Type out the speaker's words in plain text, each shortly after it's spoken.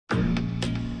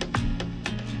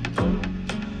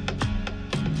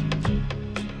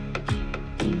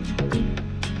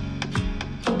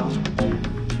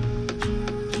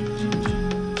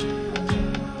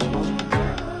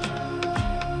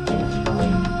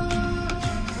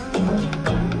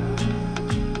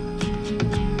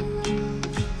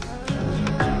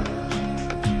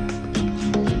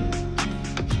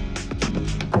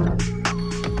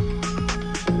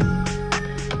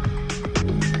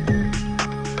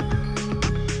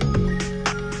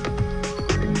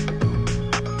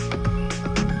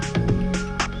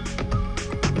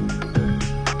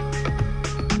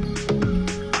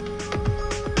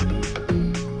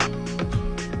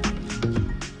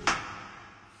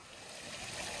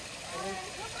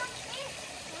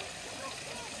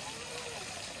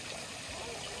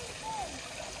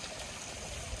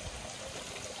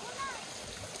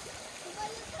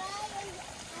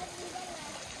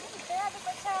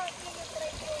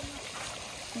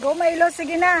Go Milo,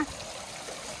 sige na.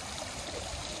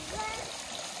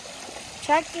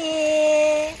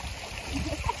 Chucky.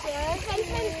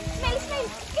 Smile.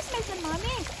 Kiss smile sa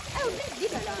mami. Ay, di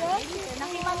ba lang?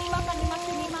 Nakimamimang ka ni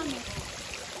mami.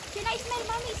 Smile,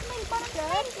 mami. Smile, parang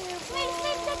smile.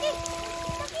 Smile, Chucky.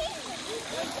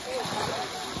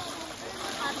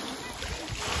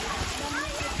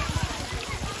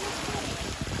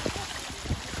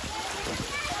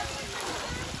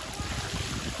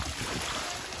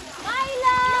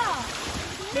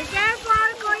 Be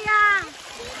careful, kuya.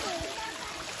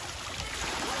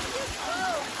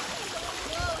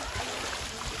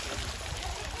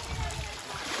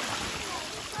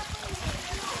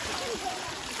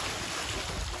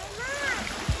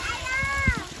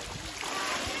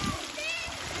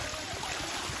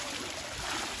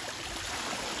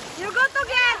 You go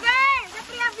together, the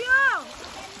three of you.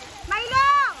 Milo,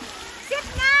 sit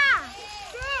na.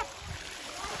 Sit.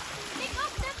 Pick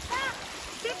up that back.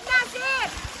 Sit na,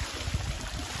 sit.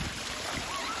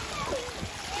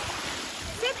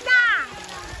 Sit na.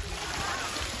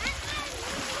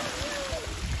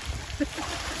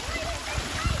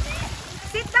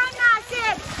 Sit down na,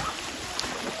 sit.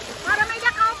 Para may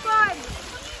nakaupon.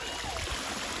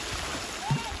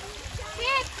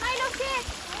 Sit, Milo, sit.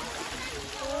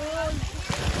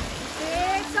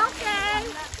 It's okay.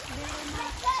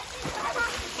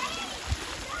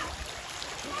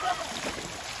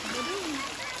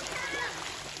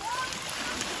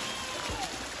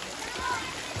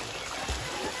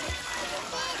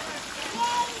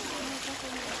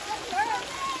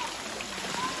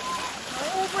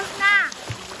 Maubos na.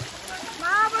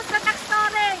 Maubos na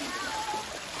takstoring.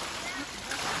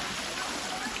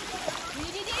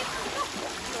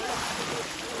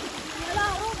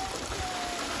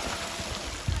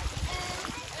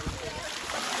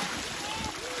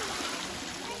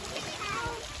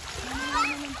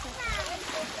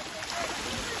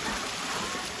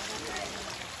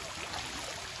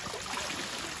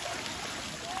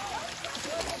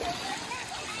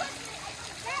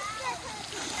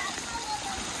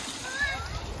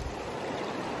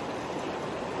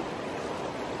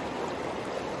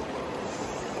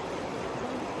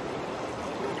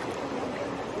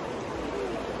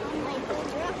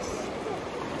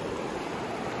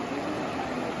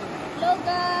 Hello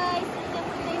guys, welcome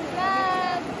to my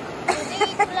vlog.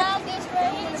 Today's vlog is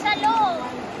we're in salon.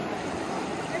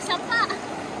 Or sapa.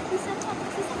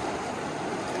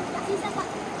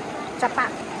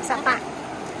 Sapa.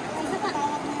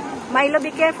 Milo,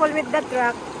 be careful with the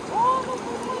truck. Oh, no.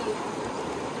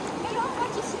 Pero how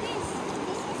much is this?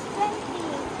 This is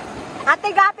 20. Ate,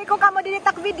 gapi ko kamo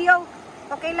dinitak video.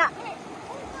 Okay la.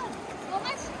 How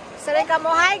much? Sabi ka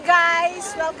mo, hi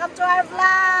guys! Welcome to our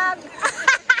vlog!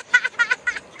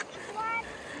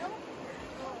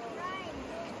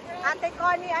 Ate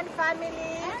Connie and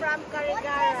family from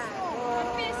Carigara.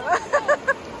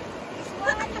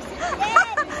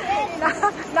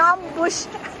 Na-ambush.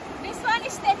 This one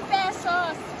is 10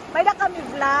 pesos. May na kami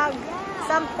vlog.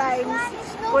 Sometimes.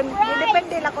 Kung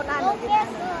depende lang kung ano.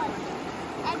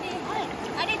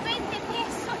 Adi 20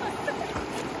 pesos.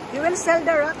 You will sell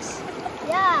the rocks?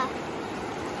 Yeah.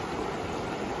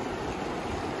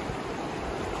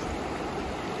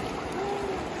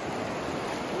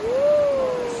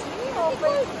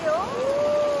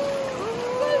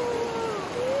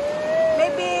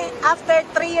 Maybe after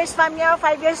 3 years from now,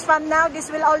 5 years from now,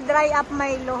 this will all dry up,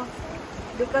 Milo.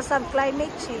 Because of climate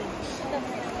change.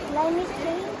 Climate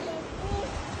change?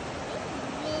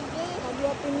 Sabi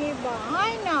natin iba.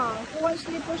 Ay na, kuha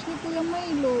slippers ni Kuya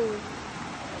Milo.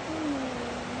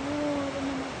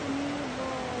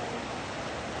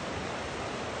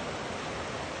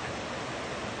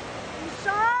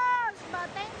 Sos!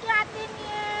 Thank you, Ate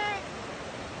Nier.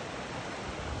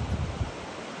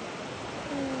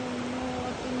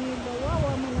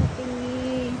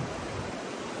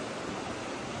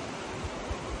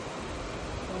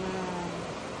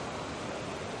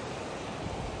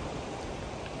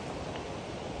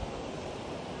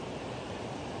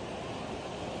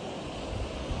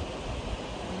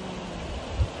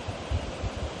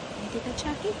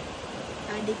 Chucky.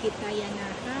 Tadi kita yan na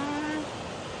ha.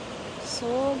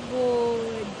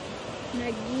 Sogod.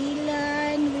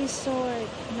 Neguilan Resort.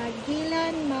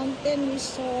 Neguilan Mountain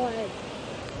Resort.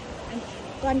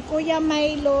 Kuan Kuya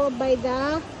Milo by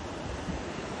the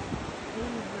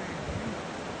River.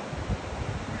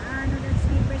 Ano na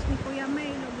slippers ni Kuya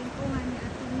Milo. Bintungan ni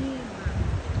Ate Niba.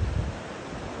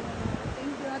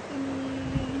 Thank you, Ate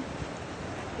Niba.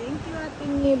 Thank you, Ate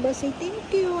Niba. Say thank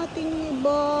you, Ate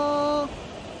Niba.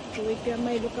 Uy, Kuya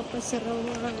Milo ka pa sa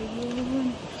rawa.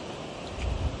 Yun.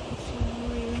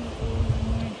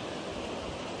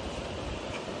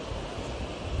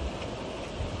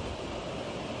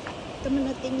 Ito mo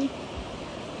na, Tingi.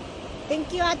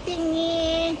 Thank you,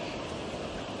 Tingi.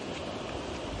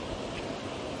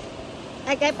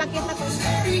 Ay, kaya pakita ko.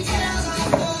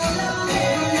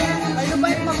 Ano ba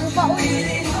yung maguba?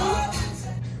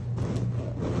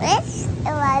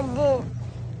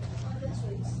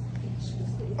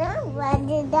 What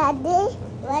did Daddy?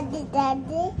 What did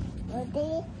Daddy? What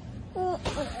did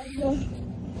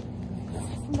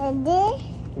Daddy?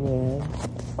 Yeah.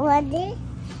 What did?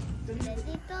 The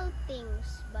Little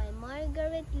Things by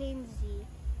Margaret Lindsay.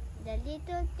 The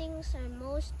little things are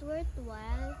most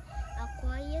worthwhile. A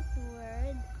quiet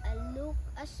word, a look,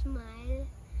 a smile,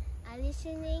 a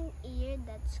listening ear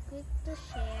that's quick to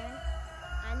share,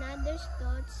 another's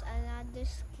thoughts,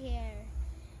 another's care.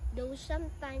 Though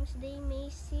sometimes they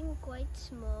may seem quite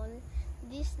small,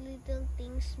 these little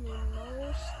things mean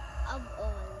most of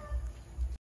all.